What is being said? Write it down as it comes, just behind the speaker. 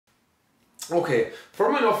Okay,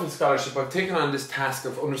 for my Nuffield scholarship, I've taken on this task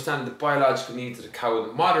of understanding the biological needs of the cow in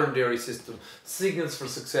the modern dairy system, signals for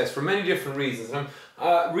success for many different reasons. And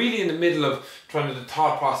I'm really in the middle of trying to do the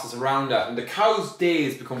thought process around that. And the cow's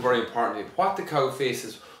days become very important. What the cow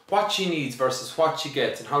faces, what she needs versus what she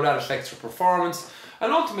gets, and how that affects her performance,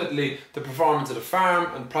 and ultimately the performance of the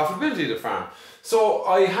farm and profitability of the farm. So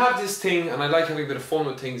I have this thing, and I like having a bit of fun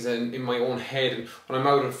with things in my own head, and when I'm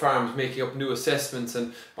out on farms making up new assessments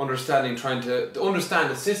and trying to understand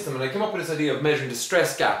the system, and I came up with this idea of measuring the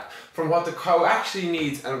stress gap from what the cow actually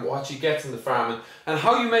needs and what she gets in the farm, and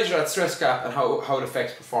how you measure that stress gap and how it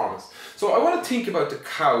affects performance. So I want to think about the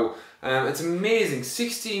cow. It's amazing,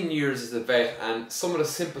 16 years as a vet, and some of the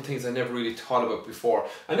simple things I never really thought about before.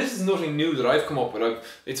 And this is nothing new that I've come up with.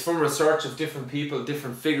 It's from research of different people,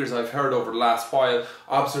 different figures I've heard over the last while,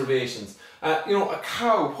 observations. You know, a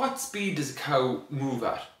cow, what speed does a cow move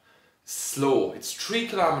at? Slow. It's 3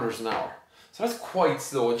 kilometers an hour. So that's quite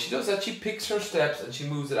slow, and she does that, she picks her steps and she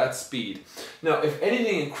moves at that speed. Now if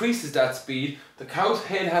anything increases that speed, the cow's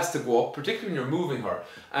head has to go up, particularly when you're moving her,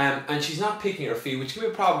 and she's not picking her feet, which can be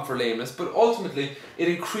a problem for lameness, but ultimately it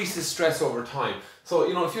increases stress over time. So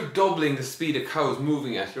you know, if you're doubling the speed a cow is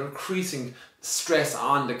moving at, you're increasing stress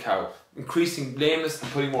on the cow, increasing lameness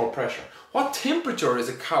and putting more pressure. What temperature is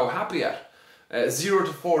a cow happy at? 0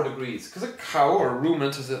 to 4 degrees, because a cow or a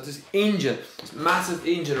ruminant has this engine, this massive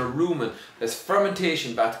engine or rumen, this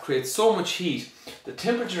fermentation vat creates so much heat. The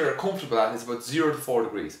temperature they're comfortable at is about 0 to 4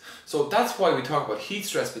 degrees. So that's why we talk about heat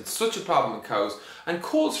stress being such a problem in cows, and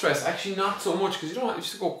cold stress actually not so much, because you have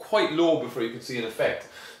to go quite low before you can see an effect.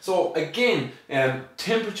 So again,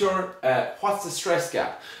 temperature, what's the stress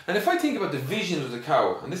gap? And if I think about the vision of the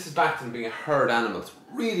cow, and this is back to them being a herd animal, it's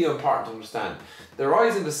really important to understand. Their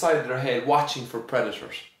eyes in the side of their head watching for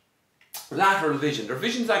predators. Lateral vision. Their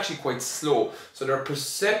vision is actually quite slow, so their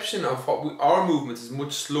perception of our movements is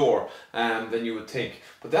much slower than you would think.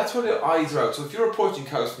 But that's where their eyes are out. So if you're approaching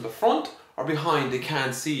cows from the front or behind, they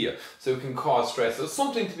can't see you, so it can cause stress. So it's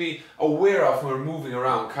something to be aware of when we're moving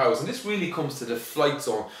around cows, and this really comes to the flight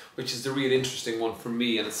zone, which is the real interesting one for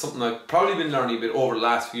me, and it's something I've probably been learning a bit over the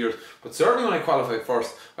last few years, but certainly when I qualified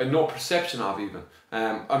first, I had no perception of even.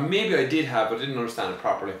 And maybe I did have, but I didn't understand it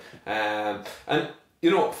properly. And you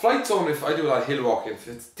know, flight zone, if I do a lot of hill walking, if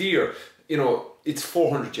it's deer, you know, it's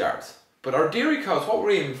 400 yards. But our dairy cows, what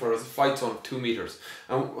we're aiming for is a flight zone of 2 meters.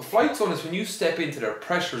 And a flight zone is when you step into their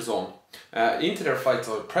pressure zone, into their flight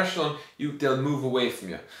zone, pressure zone, they'll move away from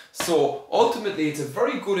you. So ultimately it's a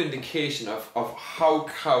very good indication of how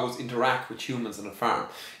cows interact with humans on a farm.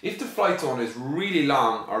 If the flight zone is really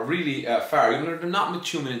long or really far, you know, they're not much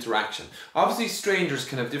human interaction. Obviously strangers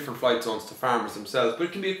can have different flight zones to farmers themselves, but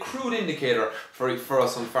it can be a crude indicator for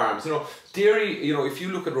us on farms. You know, dairy, you know, if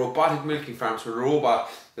you look at robotic milking farms where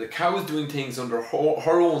the cow is doing things under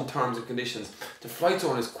her own terms and conditions, the flight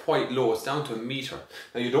zone is quite low, it's down to 1 meter.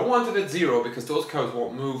 Now you don't want it at 0 because those cows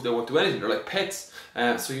won't move, they won't do anything, they're like pets.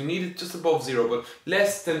 So you need it just above 0, but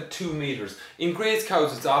less than 2 meters. In grazed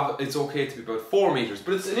cows it's okay to be about 4 meters,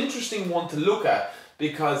 but it's an interesting one to look at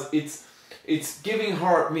because it's giving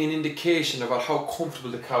me an indication about how comfortable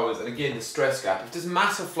the cow is, and again the stress gap. If there's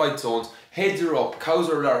massive flight zones, heads are up, cows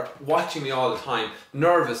are alert, watching me all the time,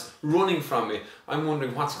 nervous, running from me, I'm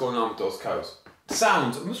wondering what's going on with those cows.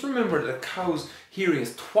 Sounds, I must remember that a cow's hearing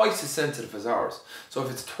is twice as sensitive as ours. So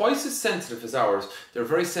if it's twice as sensitive as ours, they're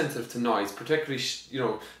very sensitive to noise, particularly you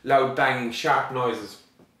know, loud banging, sharp noises.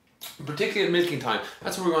 Particularly at milking time,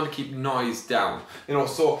 that's where we want to keep noise down. You know,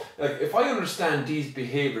 so like if I understand these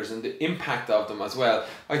behaviours and the impact of them as well,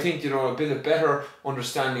 I think, you know, a bit of better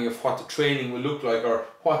understanding of what the training will look like, or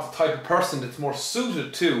what the type of person that's more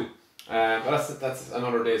suited to. But that's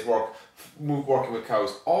another day's work, working with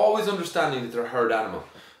cows. Always understanding that they're a herd animal.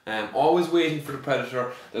 Always waiting for the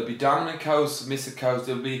predator. There'll be dominant cows, submissive cows.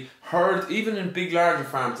 There'll be herds, even in big larger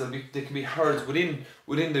farms. There can be herds within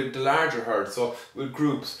the larger herd, so with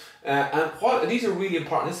groups. And these are really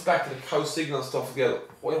important. This is back to the cow signal stuff again.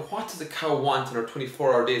 What does a cow want in her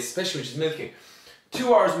 24-hour days, especially when she's milking?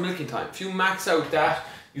 2 hours of milking time. If you max out that,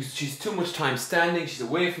 she's too much time standing. She's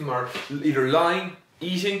away from her either lying,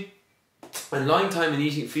 eating. And lying time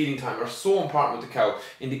and feeding time are so important with the cow.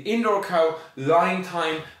 In the indoor cow, lying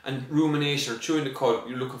time and rumination or chewing the cud,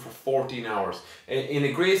 you're looking for 14 hours. In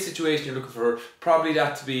a grazed situation, you're looking for probably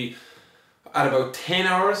that to be at about 10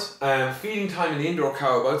 hours, feeding time in the indoor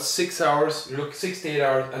cow about 6 hours, you look 6 to 8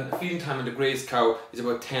 hours, and feeding time in the grazed cow is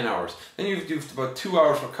about 10 hours. Then you've about 2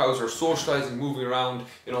 hours for cows who are socialising, moving around,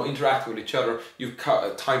 you know, interacting with each other. You've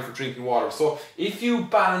time for drinking water. So if you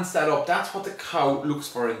balance that up, that's what the cow looks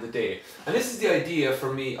for in the day. And this is the idea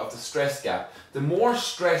for me of the stress gap. The more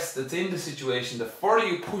stress that's in the situation, the further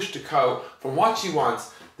you push the cow from what she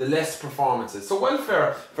wants, the less performance is. So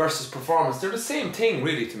welfare versus performance, they're the same thing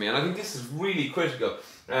really to me, and I think this is really critical.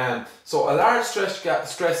 So a large stress gap,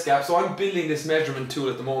 so I'm building this measurement tool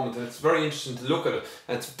at the moment, and it's very interesting to look at it.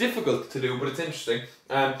 And it's difficult to do, but it's interesting.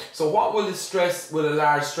 So what will a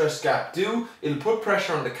large stress gap do? It'll put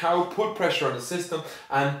pressure on the cow, put pressure on the system,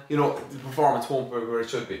 and you know, the performance won't be where it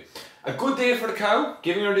should be. A good day for the cow,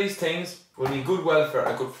 giving her these things, will mean good welfare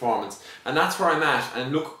and good performance. And that's where I'm at,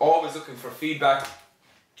 and always looking for feedback,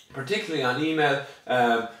 particularly on email.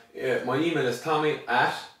 My email is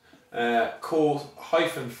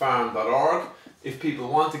tommy@co-farm.org. If people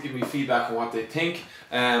want to give me feedback on what they think,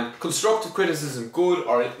 constructive criticism, good,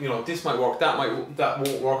 or you know, this might work, that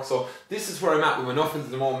won't work. So this is where I'm at with my Nuffield at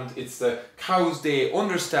the moment. It's the cow's day,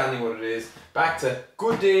 understanding what it is, back to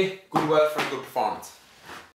good day, good welfare, good performance.